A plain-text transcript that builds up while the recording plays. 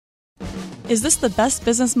Is this the best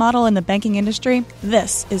business model in the banking industry?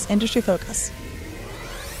 This is Industry Focus.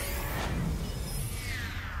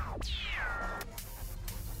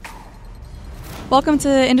 Welcome to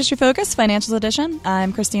Industry Focus, Financials Edition.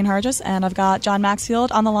 I'm Christine Hargis, and I've got John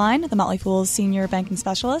Maxfield on the line, the Motley Fool's senior banking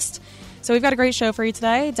specialist. So we've got a great show for you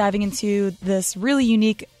today, diving into this really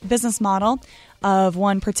unique business model of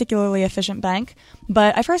one particularly efficient bank.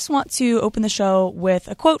 But I first want to open the show with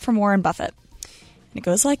a quote from Warren Buffett. And it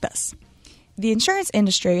goes like this. The insurance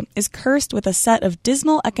industry is cursed with a set of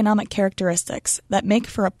dismal economic characteristics that make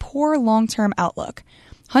for a poor long-term outlook.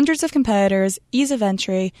 Hundreds of competitors, ease of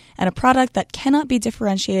entry, and a product that cannot be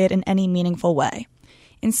differentiated in any meaningful way.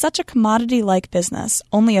 In such a commodity-like business,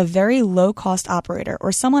 only a very low-cost operator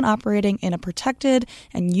or someone operating in a protected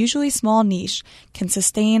and usually small niche can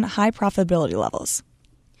sustain high profitability levels.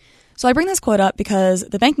 So I bring this quote up because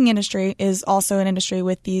the banking industry is also an industry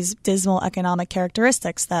with these dismal economic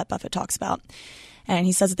characteristics that Buffett talks about. And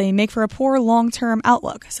he says that they make for a poor long-term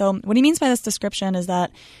outlook. So what he means by this description is that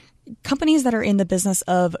companies that are in the business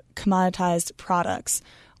of commoditized products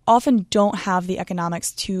often don't have the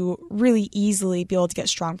economics to really easily be able to get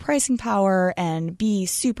strong pricing power and be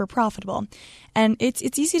super profitable. And it's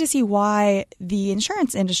easy to see why the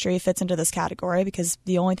insurance industry fits into this category, because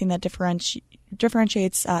the only thing that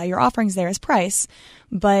differentiates your offerings there is price.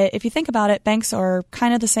 But if you think about it, banks are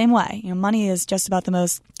kind of the same way. Money is just about the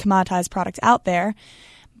most commoditized product out there,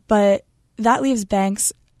 but that leaves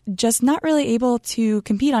banks just not really able to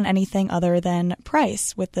compete on anything other than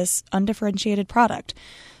price with this undifferentiated product.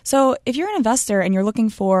 So if you're an investor and you're looking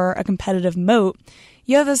for a competitive moat,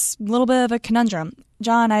 you have this little bit of a conundrum.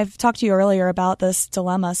 John, I've talked to you earlier about this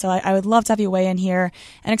dilemma, so I would love to have you weigh in here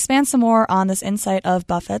and expand some more on this insight of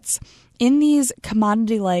Buffett's. In these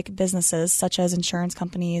commodity-like businesses, such as insurance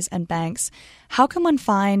companies and banks, how can one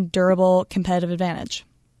find durable competitive advantage?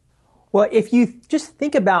 Well, if you just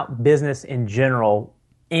think about business in general,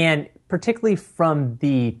 and particularly from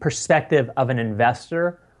the perspective of an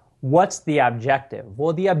investor, what's the objective?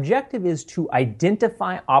 Well, the objective is to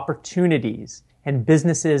identify opportunities and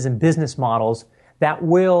businesses and business models that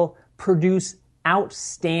will produce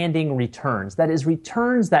outstanding returns. That is,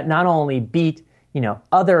 returns that not only beat,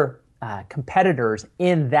 other competitors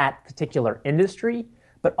in that particular industry,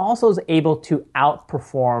 but also is able to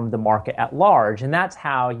outperform the market at large. And that's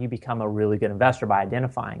how you become a really good investor, by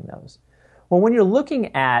identifying those. Well, when you're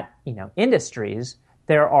looking at, industries,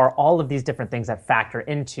 there are all of these different things that factor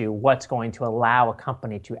into what's going to allow a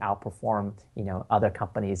company to outperform, other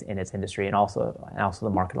companies in its industry and also the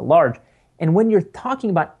market at large. And when you're talking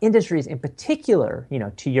about industries in particular,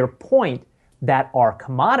 to your point, that are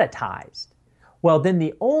commoditized, well, then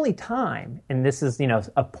the only time, and this is,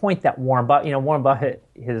 a point that Warren Buffett,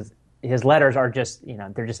 his letters are just,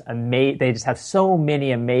 they're just amazing. They just have so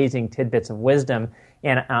many amazing tidbits of wisdom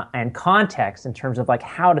and context in terms of like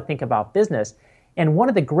how to think about business. And one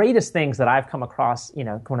of the greatest things that I've come across,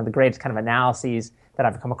 one of the greatest kind of analyses that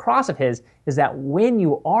I've come across of his is that when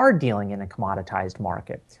you are dealing in a commoditized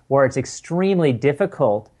market where it's extremely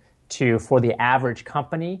difficult for the average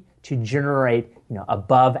company to generate,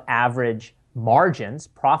 above average margins,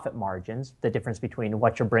 profit margins, the difference between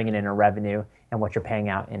what you're bringing in revenue and what you're paying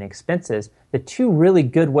out in expenses, the only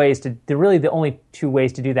two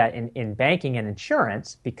ways to do that in banking and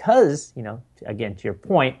insurance, because, again, to your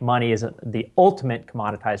point, money is the ultimate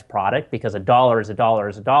commoditized product, because a dollar is a dollar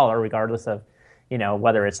is a dollar, regardless of,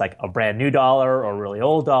 whether it's like a brand new dollar or a really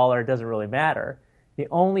old dollar, it doesn't really matter. The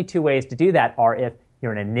only two ways to do that are if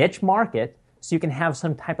you're in a niche market, so you can have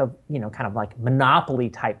some type of, kind of like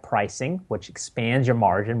monopoly type pricing, which expands your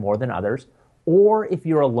margin more than others. Or if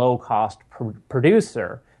you're a low cost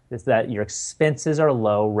producer, is that your expenses are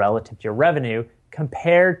low relative to your revenue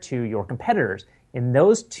compared to your competitors. In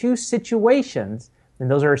those two situations,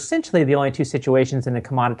 and those are essentially the only two situations in a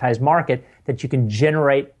commoditized market that you can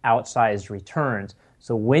generate outsized returns.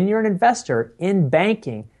 So when you're an investor in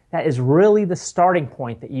banking, that is really the starting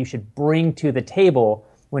point that you should bring to the table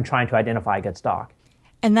when trying to identify a good stock.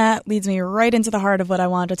 And that leads me right into the heart of what I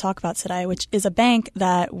wanted to talk about today, which is a bank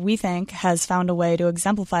that we think has found a way to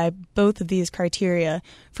exemplify both of these criteria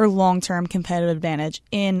for long-term competitive advantage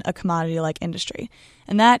in a commodity-like industry.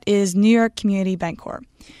 And that is New York Community Bancorp.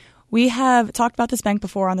 We have talked about this bank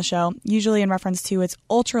before on the show, usually in reference to its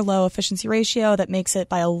ultra-low efficiency ratio that makes it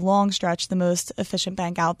by a long stretch the most efficient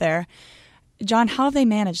bank out there. John, how have they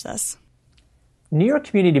managed this? New York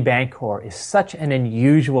Community Bancorp is such an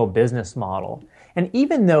unusual business model. And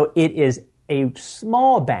even though it is a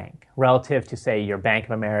small bank relative to, say, your Bank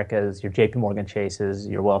of America's, your JP Morgan Chase's,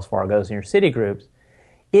 your Wells Fargo's, and your Citigroups,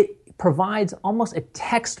 it provides almost a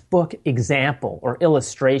textbook example or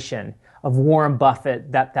illustration of Warren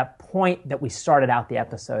Buffett, that point that we started out the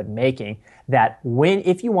episode making, that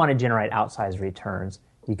if you want to generate outsized returns,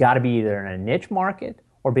 you got to be either in a niche market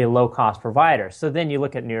or be a low-cost provider. So then you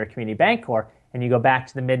look at New York Community Bancorp and you go back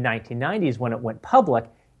to the mid-1990s when it went public,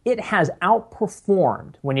 it has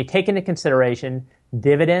outperformed, when you take into consideration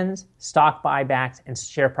dividends, stock buybacks, and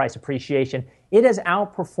share price appreciation, it has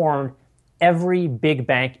outperformed every big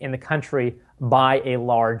bank in the country by a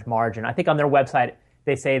large margin. I think on their website,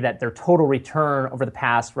 they say that their total return over the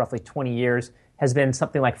past roughly 20 years has been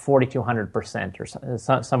something like 4,200%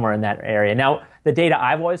 or somewhere in that area. Now, the data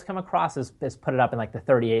I've always come across is put it up in like the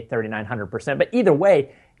 3,900%. But either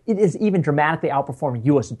way, it is even dramatically outperforming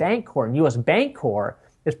U.S. Bancorp. And U.S. Bancorp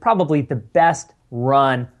is probably the best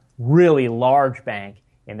run, really large bank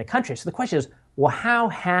in the country. So the question is, well, how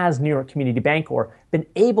has New York Community Bancorp been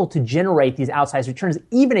able to generate these outsized returns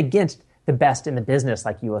even against the best in the business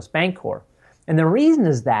like U.S. Bancorp? And the reason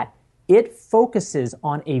is that it focuses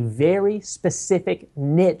on a very specific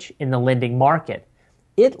niche in the lending market.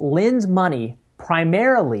 It lends money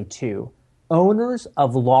primarily to owners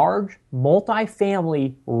of large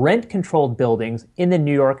multifamily rent-controlled buildings in the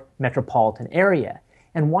New York metropolitan area.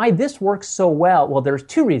 And why this works so well? Well, there's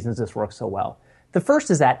two reasons this works so well. The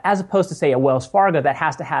first is that as opposed to, say, a Wells Fargo that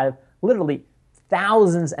has to have literally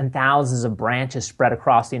thousands and thousands of branches spread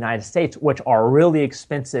across the United States, which are really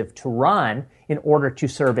expensive to run in order to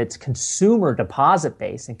serve its consumer deposit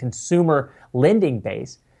base and consumer lending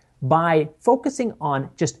base, by focusing on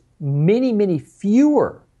just many, many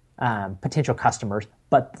fewer potential customers,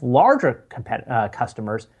 but larger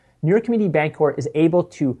customers, New York Community Bancorp is able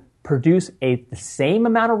to produce the same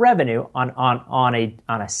amount of revenue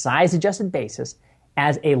on a size-adjusted basis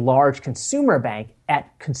as a large consumer bank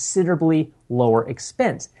at considerably lower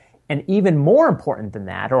expense. And even more important than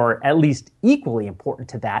that, or at least equally important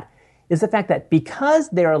to that, is the fact that because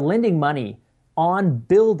they are lending money on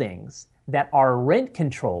buildings that are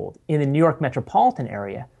rent-controlled in the New York metropolitan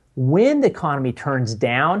area, when the economy turns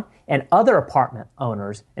down and other apartment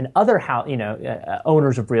owners and other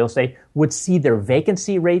owners of real estate would see their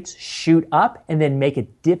vacancy rates shoot up and then make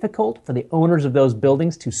it difficult for the owners of those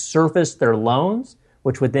buildings to service their loans,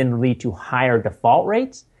 which would then lead to higher default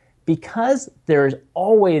rates, because there's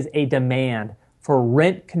always a demand for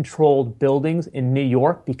rent-controlled buildings in New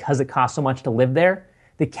York because it costs so much to live there,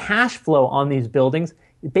 the cash flow on these buildings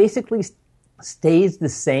basically stays the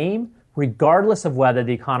same regardless of whether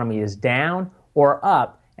the economy is down or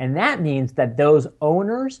up. And that means that those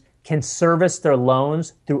owners can service their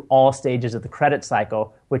loans through all stages of the credit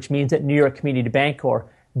cycle, which means that New York Community Bancorp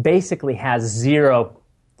basically has zero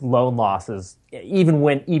loan losses, even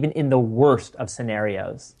in the worst of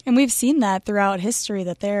scenarios. And we've seen that throughout history,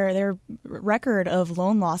 that their record of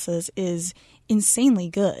loan losses is insanely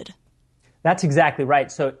good. That's exactly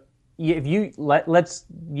right. So if let's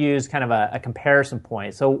use kind of a comparison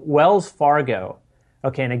point. So Wells Fargo,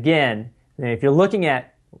 okay, and again, if you're looking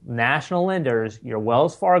at national lenders, your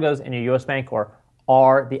Wells Fargos and your U.S. Bancorp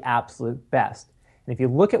are the absolute best. And if you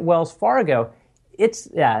look at Wells Fargo, I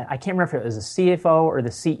can't remember if it was the CFO or the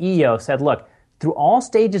CEO said, look, through all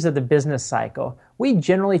stages of the business cycle, we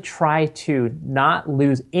generally try to not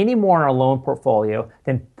lose any more in our loan portfolio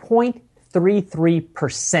than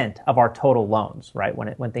 0.33% of our total loans, right,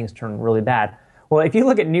 when things turn really bad. Well, if you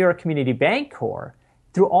look at New York Community Bancorp,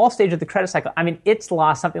 through all stages of the credit cycle, I mean, it's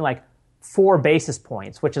lost something like 4 basis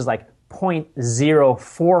points, which is like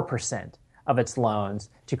 0.04% of its loans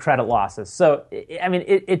to credit losses. So, I mean,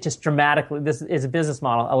 it just dramatically, this is a business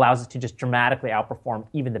model, allows us to just dramatically outperform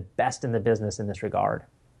even the best in the business in this regard.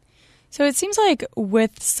 So it seems like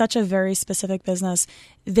with such a very specific business,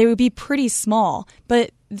 they would be pretty small.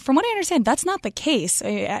 But from what I understand, that's not the case.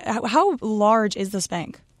 How large is this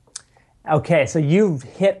bank? Okay, so you've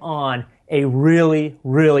hit on a really,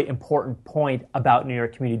 really important point about New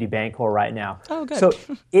York Community Bancorp right now. Oh, good. So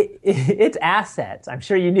its assets, I'm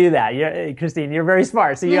sure you knew that. Christine, you're very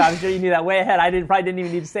smart. So I'm sure you knew that way ahead. Probably didn't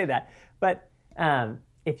even need to say that. But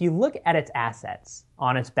if you look at its assets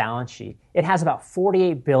on its balance sheet, it has about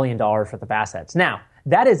 $48 billion worth of assets. Now,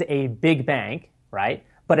 that is a big bank, right?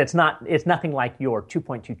 But it's nothing like your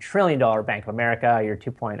 $2.2 trillion Bank of America, your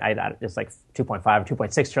it's like $2.5,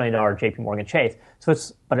 $2.6 trillion JP Morgan Chase. So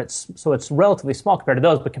it's relatively small compared to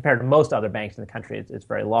those, but compared to most other banks in the country, it's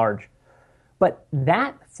very large. But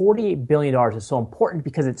that $48 billion is so important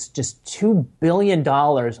because it's just $2 billion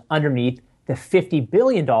underneath the $50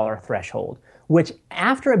 billion threshold, which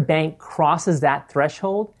after a bank crosses that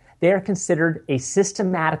threshold, they are considered a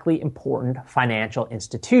systematically important financial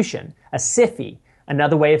institution, a SIFI,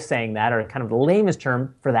 Another way of saying that, or kind of the lamest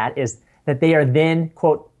term for that, is that they are then,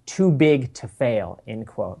 quote, too big to fail, end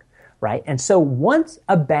quote, right? And so once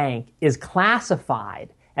a bank is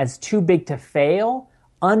classified as too big to fail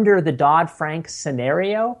under the Dodd-Frank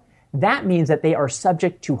scenario, that means that they are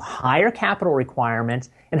subject to higher capital requirements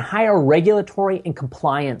and higher regulatory and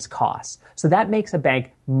compliance costs. So that makes a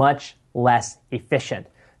bank much less efficient.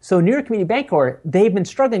 So New York Community Bancorp, they've been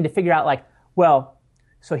struggling to figure out like, well,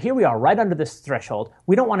 so here we are right under this threshold.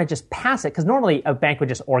 We don't want to just pass it because normally a bank would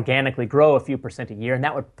just organically grow a few percent a year and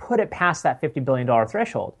that would put it past that $50 billion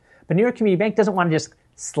threshold. But New York Community Bank doesn't want to just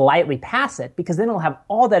slightly pass it because then it'll have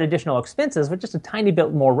all that additional expenses with just a tiny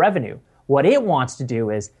bit more revenue. What it wants to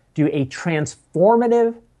do is do a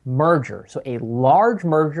transformative merger, so a large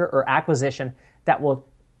merger or acquisition that will,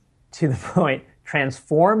 to the point,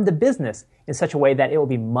 transform the business in such a way that it will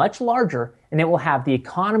be much larger and it will have the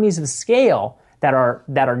economies of scale that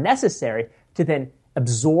are necessary to then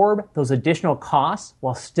absorb those additional costs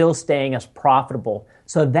while still staying as profitable.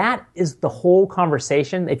 So that is the whole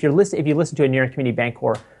conversation. If you listen to a New York Community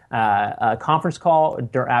Bancorp conference call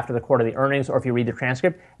after the quarterly earnings, or if you read the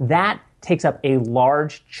transcript, that takes up a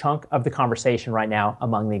large chunk of the conversation right now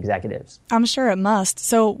among the executives. I'm sure it must.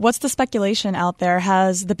 So what's the speculation out there?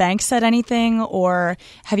 Has the bank said anything, or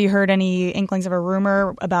have you heard any inklings of a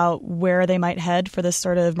rumor about where they might head for this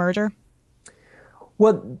sort of merger?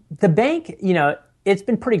 Well, the bank, it's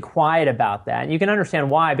been pretty quiet about that. And you can understand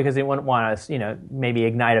why, because they wouldn't want to, maybe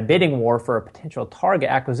ignite a bidding war for a potential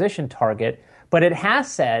acquisition target. But it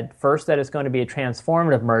has said, first, that it's going to be a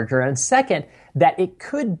transformative merger, and second, that it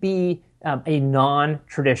could be a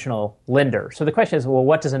non-traditional lender. So the question is, well,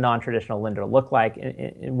 what does a non-traditional lender look like?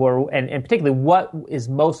 And particularly, what is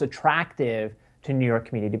most attractive to New York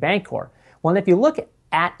Community Bancorp? Well, and if you look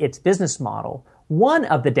at its business model, one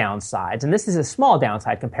of the downsides, and this is a small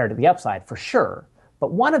downside compared to the upside for sure,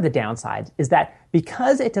 but one of the downsides is that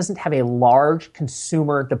because it doesn't have a large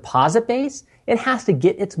consumer deposit base, it has to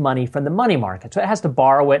get its money from the money market. So it has to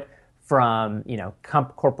borrow it from,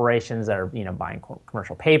 corporations that are, buying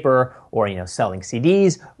commercial paper or, selling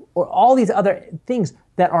CDs or all these other things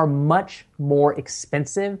that are much more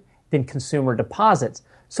expensive than consumer deposits.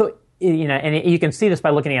 So, and you can see this by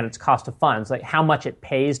looking at its cost of funds, like how much it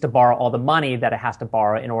pays to borrow all the money that it has to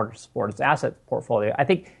borrow in order to support its asset portfolio. I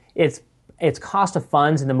think its cost of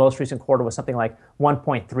funds in the most recent quarter was something like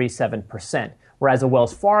 1.37%, whereas at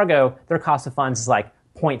Wells Fargo, their cost of funds is like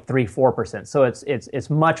 0.34%. So it's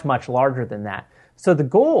much, much larger than that. So the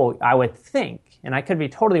goal, I would think, and I could be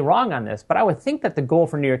totally wrong on this, but I would think that the goal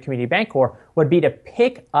for New York Community Bancorp would be to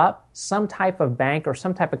pick up some type of bank or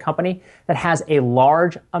some type of company that has a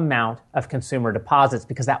large amount of consumer deposits,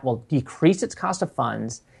 because that will decrease its cost of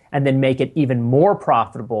funds and then make it even more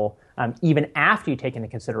profitable, even after you take into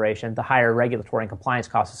consideration the higher regulatory and compliance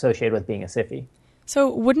costs associated with being a SIFI.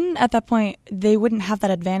 So at that point, they wouldn't have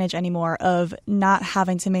that advantage anymore of not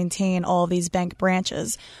having to maintain all these bank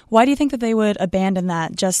branches. Why do you think that they would abandon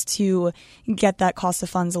that just to get that cost of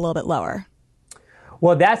funds a little bit lower?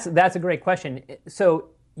 Well, that's a great question. So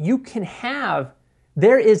you can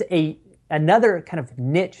there is another kind of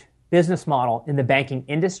niche business model in the banking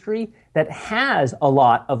industry that has a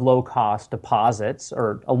lot of low-cost deposits,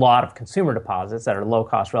 or a lot of consumer deposits that are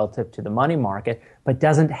low-cost relative to the money market, but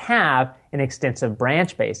doesn't have an extensive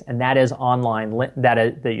branch base, and that is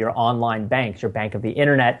your online banks. Your Bank of the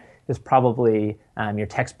Internet is probably your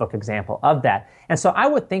textbook example of that. And so I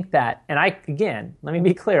would think that, and let me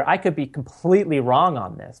be clear, I could be completely wrong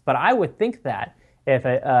on this, but I would think that if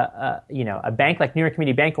a bank like New York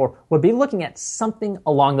Community Bancorp would be looking at something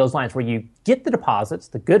along those lines, where you get the deposits,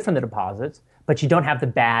 the good from the deposits, but you don't have the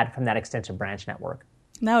bad from that extensive branch network.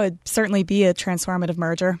 That would certainly be a transformative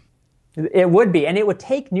merger. It would be, and it would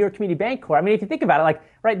take New York Community Bancorp. I mean, if you think about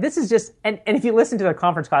it, this is just, and if you listen to their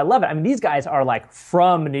conference call, I love it. I mean, these guys are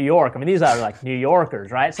from New York. I mean, these are New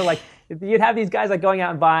Yorkers, right? So you'd have these guys going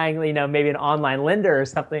out and buying, maybe an online lender or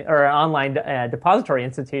something, or an online depository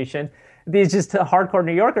institution. These just hardcore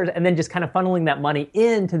New Yorkers, and then just kind of funneling that money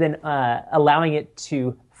in to then allowing it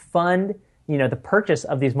to fund, the purchase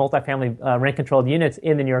of these multifamily rent-controlled units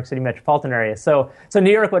in the New York City metropolitan area. So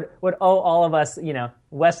New York would owe all of us,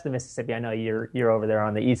 west of the Mississippi. I know you're over there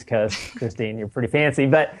on the East Coast, Christine. You're pretty fancy,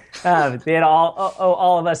 but they'd all owe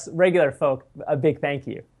all of us regular folk a big thank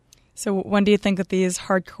you. So when do you think that these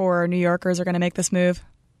hardcore New Yorkers are going to make this move?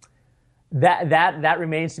 That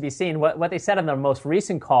remains to be seen. What they said on their most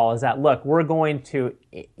recent call is that, look, we're going to,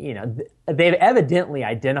 they've evidently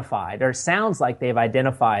identified, or it sounds like they've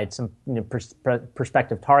identified some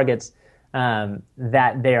prospective targets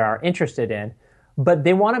that they are interested in, but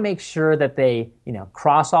they want to make sure that they,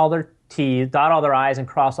 cross all their dot all their I's and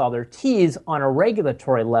cross all their T's on a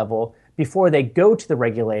regulatory level before they go to the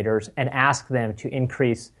regulators and ask them to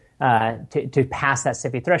increase, to pass that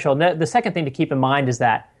SIFI threshold. Now, the second thing to keep in mind is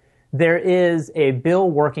that there is a bill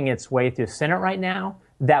working its way through the Senate right now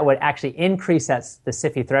that would actually increase the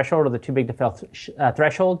SIFI threshold, or the too big to fail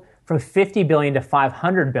threshold, from $50 billion to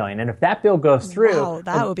 $500 billion. And if that bill goes through... Wow,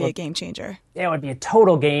 that would be a game changer. It would be a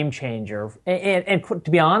total game changer. And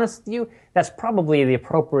to be honest with you, that's probably the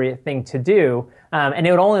appropriate thing to do. And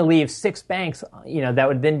it would only leave 6 banks, that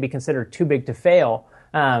would then be considered too big to fail.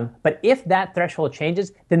 But if that threshold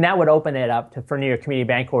changes, then that would open it up for New York Community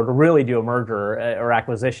Bancorp to really do a merger or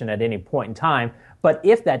acquisition at any point in time. But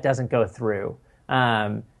if that doesn't go through,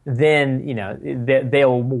 then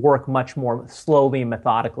they'll work much more slowly and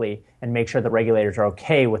methodically and make sure the regulators are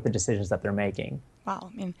okay with the decisions that they're making. Wow,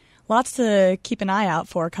 I mean, lots to keep an eye out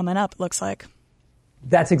for coming up, it looks like.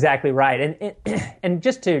 That's exactly right. And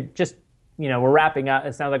we're wrapping up.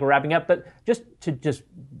 It sounds like we're wrapping up, but just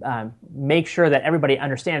make sure that everybody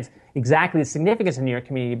understands exactly the significance of New York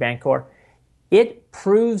Community Bancorp. It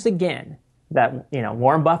proves again that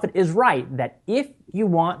Warren Buffett is right, that if you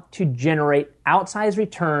want to generate outsized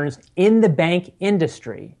returns in the bank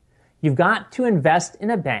industry, you've got to invest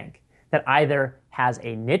in a bank that either has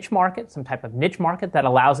a niche market, some type of niche market that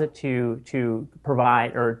allows it to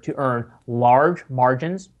provide or to earn large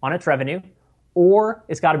margins on its revenue, or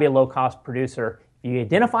it's got to be a low-cost producer. If you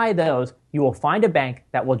identify those, you will find a bank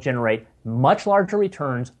that will generate much larger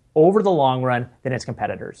returns over the long run than its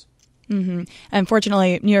competitors. Mm-hmm. And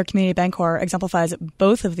fortunately, New York Community Bancorp exemplifies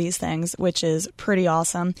both of these things, which is pretty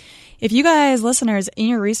awesome. If you guys, listeners, in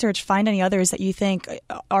your research find any others that you think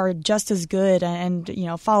are just as good and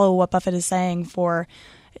follow what Buffett is saying for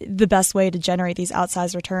the best way to generate these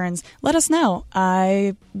outsized returns, let us know.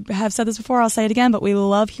 I have said this before, I'll say it again, but we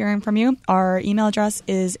love hearing from you. Our email address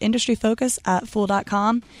is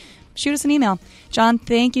industryfocus@fool.com. Shoot us an email. John,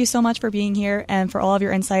 thank you so much for being here and for all of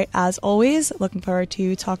your insight. As always, looking forward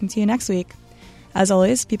to talking to you next week. As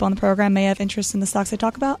always, people on the program may have interest in the stocks I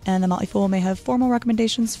talk about, and the Motley Fool may have formal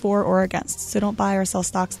recommendations for or against. So don't buy or sell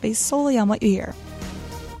stocks based solely on what you hear.